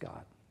against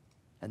God.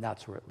 And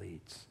that's where it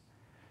leads.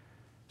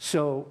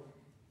 So,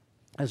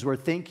 as we're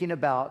thinking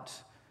about,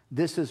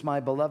 this is my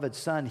beloved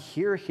son,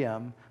 hear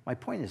him, my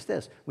point is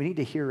this: we need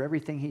to hear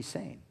everything he's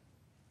saying.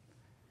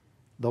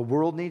 The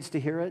world needs to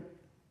hear it,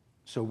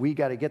 so we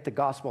got to get the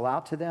gospel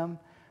out to them,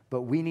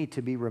 but we need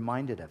to be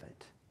reminded of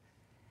it.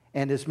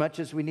 And as much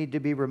as we need to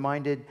be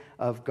reminded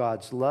of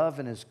God's love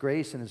and his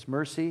grace and his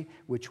mercy,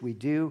 which we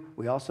do,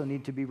 we also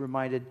need to be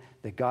reminded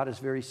that God is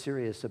very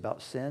serious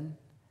about sin,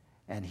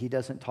 and he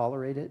doesn't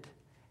tolerate it.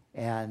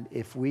 And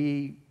if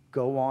we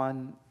go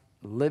on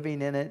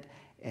living in it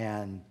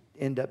and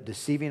end up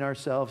deceiving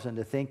ourselves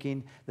into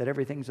thinking that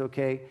everything's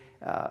okay,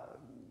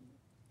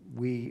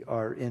 we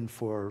are in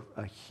for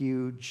a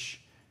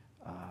huge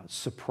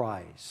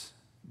surprise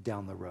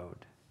down the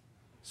road.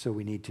 So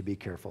we need to be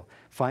careful.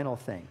 Final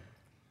thing.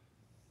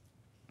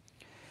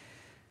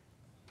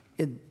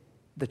 In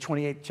the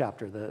 28th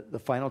chapter, the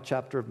final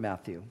chapter of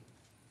Matthew,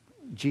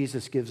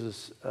 Jesus gives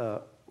us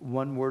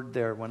one word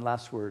there, one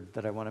last word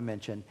that I want to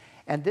mention.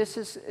 And this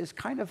is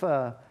kind of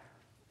a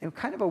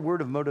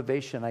word of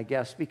motivation, I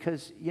guess,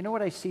 because you know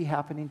what I see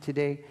happening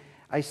today?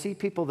 I see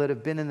people that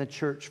have been in the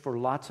church for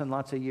lots and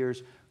lots of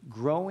years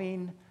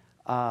growing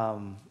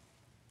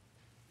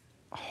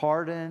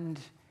hardened,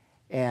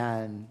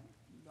 and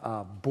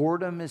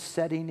boredom is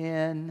setting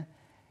in.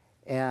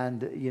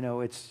 And,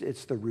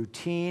 it's the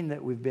routine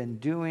that we've been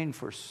doing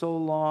for so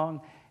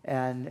long,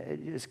 and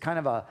it's kind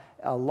of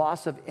a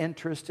loss of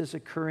interest is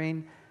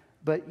occurring.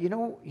 But you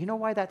know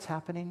why that's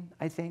happening,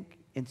 I think,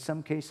 in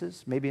some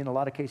cases, maybe in a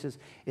lot of cases?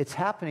 It's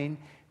happening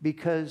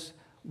because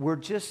we're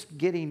just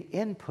getting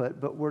input,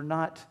 but we're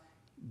not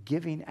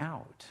giving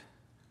out.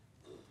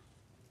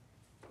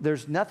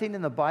 There's nothing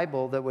in the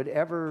Bible that would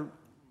ever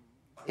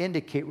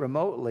indicate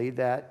remotely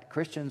that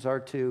Christians are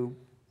to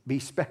be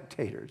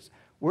spectators.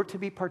 We're to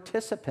be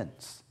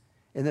participants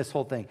in this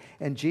whole thing.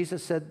 And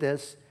Jesus said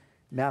this,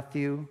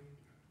 Matthew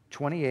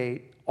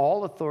 28,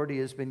 all authority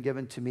has been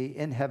given to me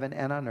in heaven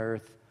and on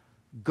earth.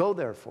 Go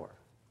therefore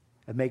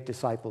and make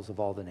disciples of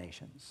all the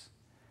nations.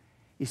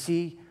 You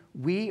see,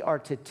 we are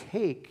to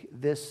take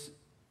this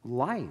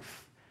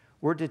life.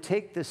 We're to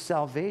take this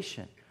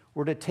salvation.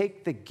 We're to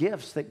take the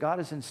gifts that God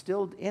has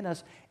instilled in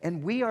us,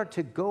 and we are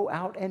to go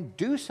out and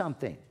do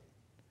something.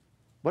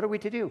 What are we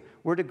to do?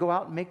 We're to go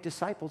out and make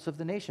disciples of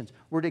the nations.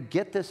 We're to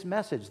get this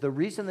message. The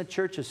reason the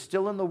church is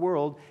still in the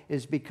world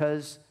is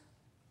because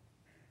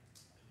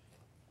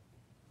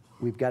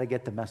we've got to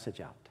get the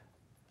message out.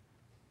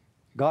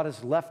 God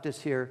has left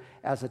us here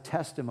as a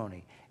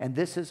testimony, and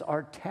this is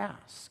our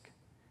task.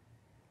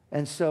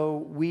 And so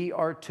we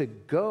are to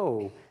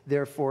go,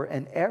 therefore,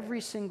 and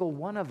every single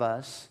one of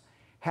us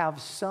have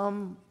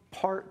some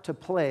part to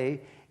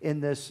play in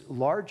this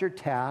larger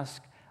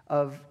task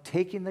of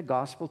taking the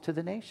gospel to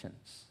the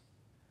nations.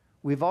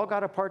 We've all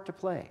got a part to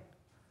play.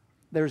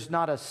 There's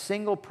not a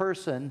single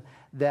person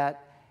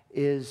that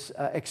is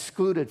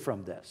excluded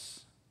from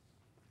this.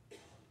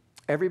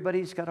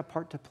 Everybody's got a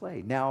part to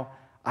play. Now,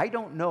 I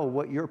don't know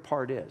what your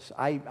part is.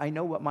 I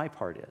know what my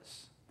part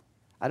is.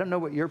 I don't know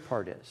what your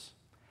part is.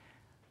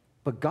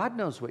 But God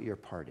knows what your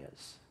part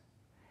is.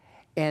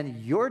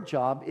 And your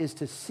job is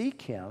to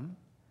seek him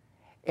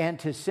and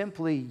to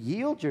simply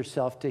yield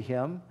yourself to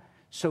him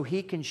so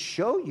he can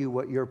show you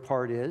what your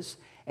part is,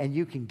 and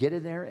you can get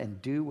in there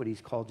and do what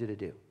he's called you to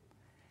do.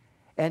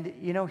 And,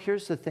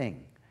 here's the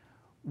thing.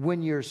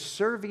 When you're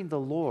serving the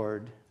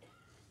Lord,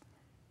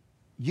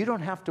 you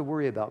don't have to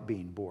worry about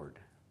being bored.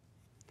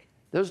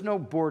 There's no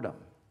boredom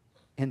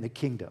in the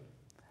kingdom.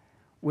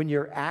 When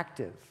you're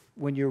active,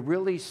 when you're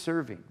really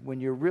serving, when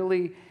you're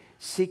really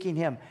seeking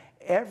him,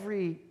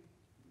 every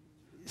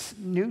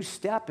new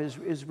step is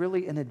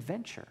really an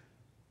adventure.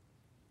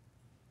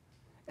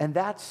 And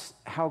that's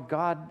how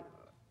God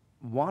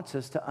wants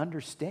us to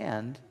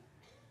understand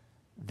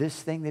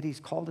this thing that he's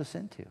called us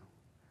into.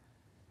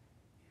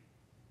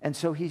 And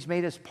so he's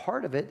made us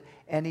part of it,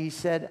 and he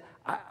said,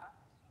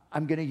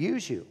 I'm going to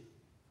use you.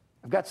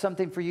 I've got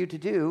something for you to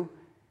do.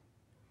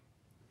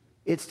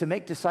 It's to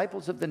make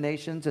disciples of the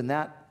nations, and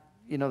that,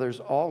 there's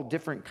all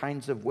different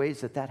kinds of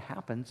ways that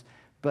happens,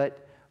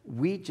 but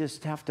we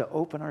just have to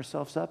open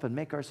ourselves up and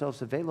make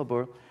ourselves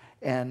available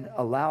and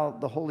allow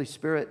the Holy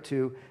Spirit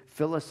to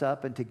fill us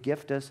up and to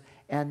gift us,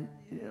 and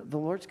the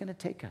Lord's going to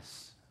take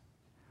us.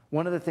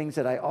 One of the things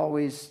that I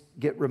always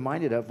get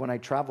reminded of when I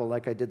travel,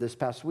 like I did this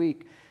past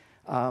week,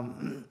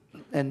 and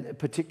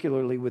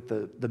particularly with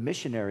the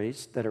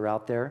missionaries that are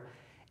out there,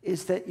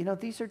 is that,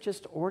 these are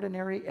just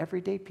ordinary,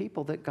 everyday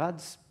people that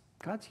God's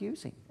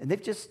using. And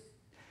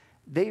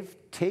they've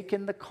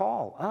taken the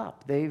call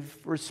up. They've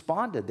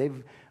responded.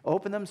 They've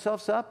opened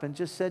themselves up and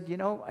just said,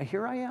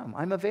 here I am.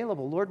 I'm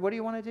available. Lord, what do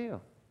you want to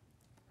do?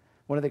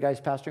 One of the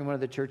guys pastoring one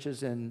of the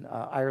churches in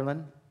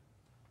Ireland,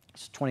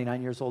 he's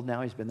 29 years old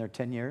now. He's been there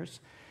 10 years.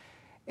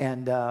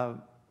 And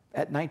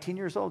at 19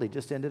 years old, he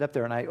just ended up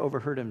there. And I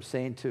overheard him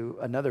saying to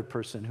another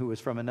person who was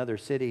from another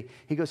city,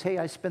 he goes, hey,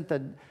 I spent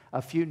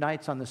a few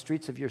nights on the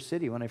streets of your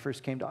city when I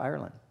first came to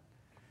Ireland.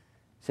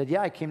 He said,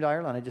 yeah, I came to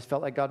Ireland. I just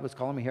felt like God was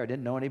calling me here. I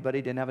didn't know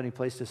anybody, didn't have any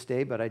place to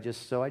stay, but I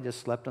just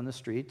slept on the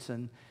streets.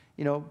 And,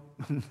 the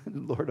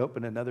Lord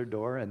opened another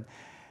door. And,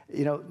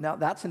 now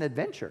that's an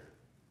adventure.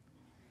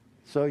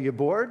 So you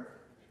bored?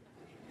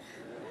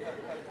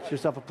 Get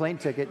yourself a plane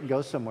ticket and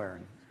go somewhere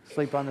and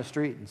sleep on the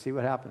street and see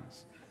what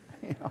happens.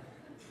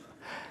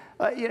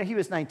 He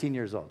was 19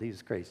 years old. He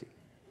was crazy.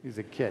 He was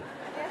a kid.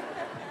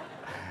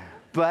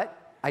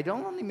 But I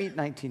don't only meet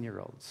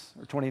 19-year-olds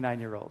or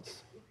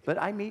 29-year-olds,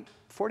 but I meet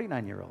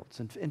 49-year-olds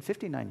and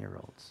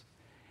 59-year-olds.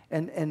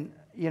 And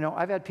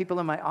I've had people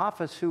in my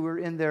office who were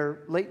in their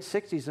late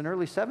 60s and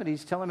early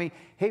 70s telling me,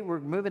 hey, we're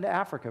moving to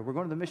Africa. We're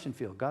going to the mission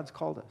field. God's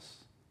called us.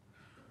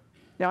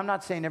 Now, I'm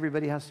not saying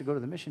everybody has to go to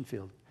the mission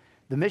field.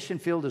 The mission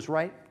field is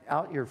right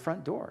out your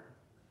front door.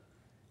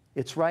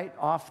 It's right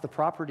off the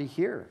property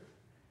here.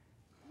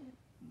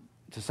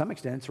 To some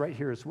extent, it's right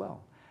here as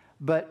well.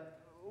 But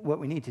what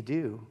we need to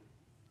do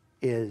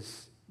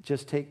is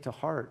just take to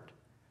heart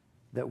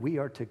that we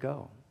are to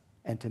go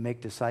and to make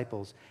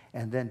disciples,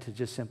 and then to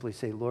just simply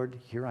say, Lord,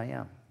 here I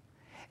am.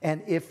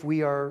 And if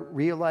we are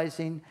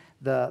realizing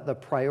the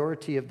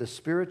priority of the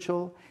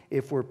spiritual,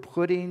 if we're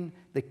putting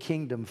the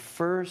kingdom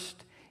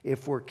first,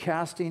 if we're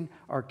casting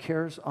our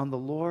cares on the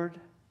Lord,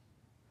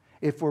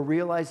 if we're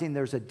realizing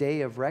there's a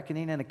day of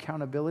reckoning and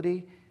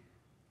accountability,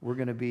 we're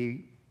going to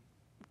be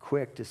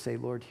quick to say,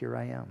 Lord, here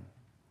I am.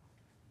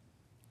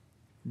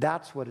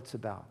 That's what it's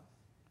about.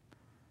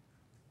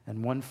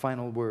 And one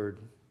final word.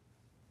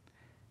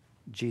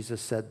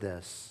 Jesus said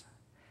this,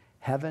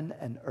 heaven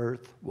and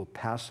earth will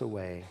pass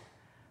away,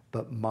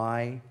 but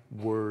my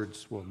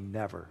words will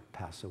never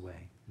pass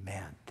away.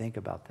 Man, think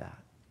about that.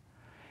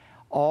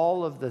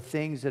 All of the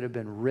things that have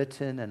been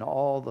written and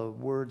all the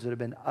words that have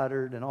been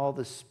uttered and all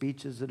the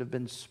speeches that have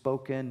been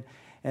spoken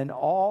and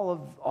all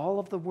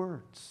of the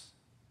words,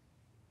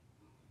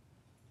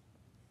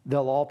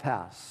 they'll all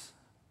pass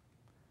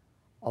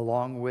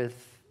along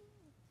with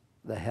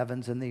the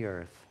heavens and the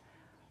earth.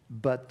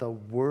 But the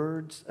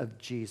words of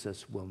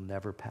Jesus will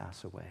never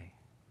pass away.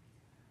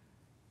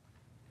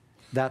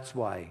 That's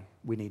why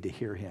we need to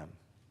hear him.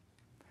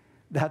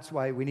 That's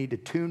why we need to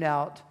tune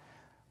out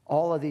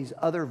all of these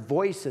other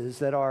voices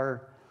that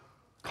are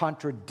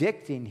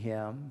contradicting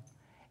him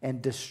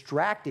and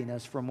distracting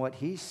us from what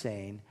he's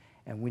saying,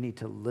 and we need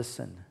to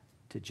listen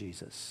to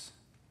Jesus,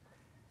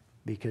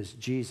 because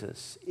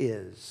Jesus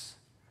is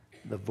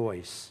the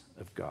voice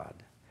of God.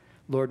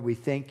 Lord, we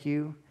thank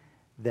you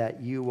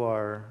that you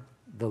are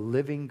the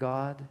living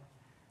God,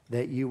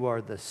 that you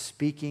are the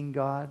speaking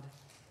God.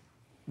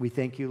 We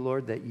thank you,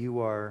 Lord, that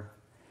you are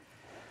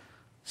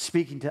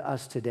speaking to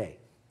us today.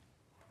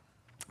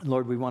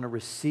 Lord, we want to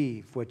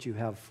receive what you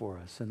have for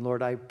us. And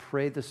Lord, I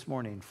pray this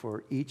morning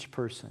for each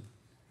person,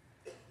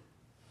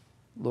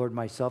 Lord,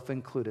 myself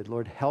included.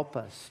 Lord, help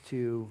us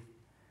to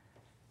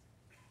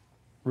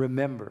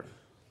remember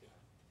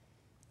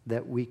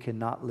that we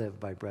cannot live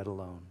by bread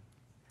alone.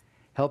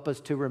 Help us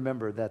to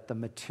remember that the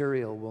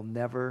material will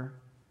never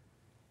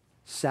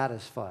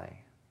satisfy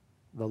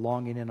the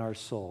longing in our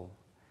soul.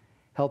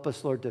 Help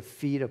us, Lord, to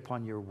feed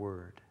upon your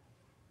word.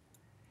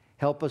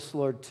 Help us,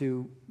 Lord,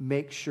 to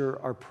make sure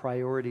our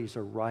priorities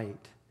are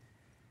right.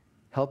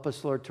 Help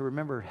us, Lord, to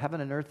remember heaven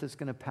and earth is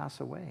going to pass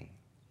away.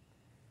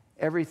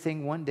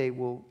 Everything one day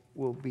will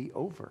be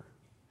over.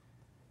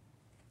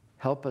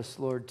 Help us,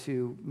 Lord,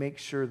 to make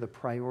sure the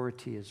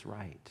priority is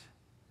right.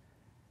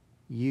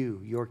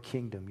 You, your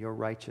kingdom, your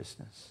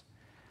righteousness.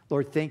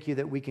 Lord, thank you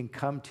that we can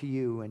come to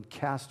you and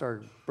cast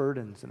our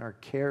burdens and our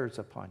cares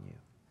upon you.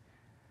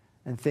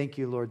 And thank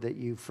you, Lord, that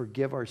you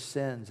forgive our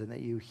sins and that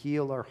you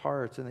heal our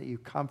hearts and that you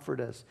comfort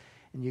us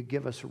and you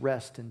give us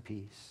rest and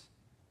peace.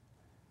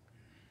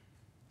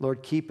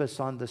 Lord, keep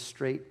us on the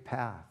straight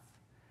path.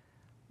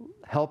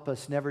 Help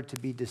us never to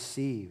be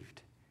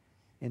deceived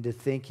into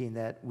thinking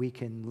that we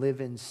can live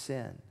in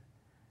sin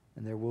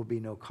and there will be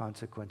no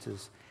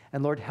consequences.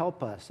 And Lord,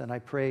 help us. And I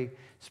pray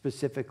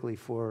specifically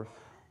for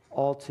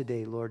all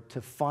today, Lord,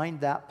 to find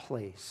that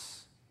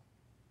place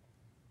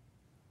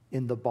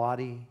in the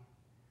body,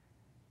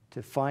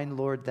 to find,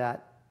 Lord,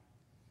 that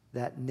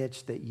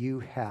niche that you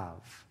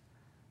have,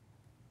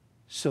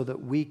 so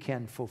that we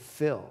can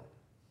fulfill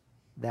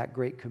that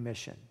great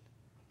commission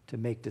to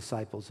make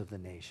disciples of the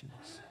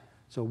nations.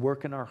 So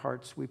work in our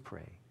hearts, we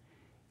pray.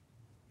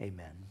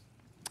 Amen.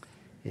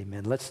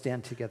 Amen. Let's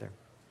stand together.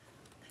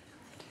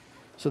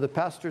 So the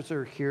pastors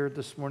are here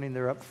this morning.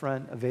 They're up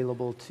front,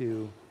 available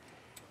to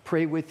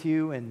pray with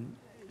you. And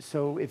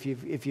so if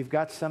you've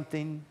got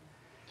something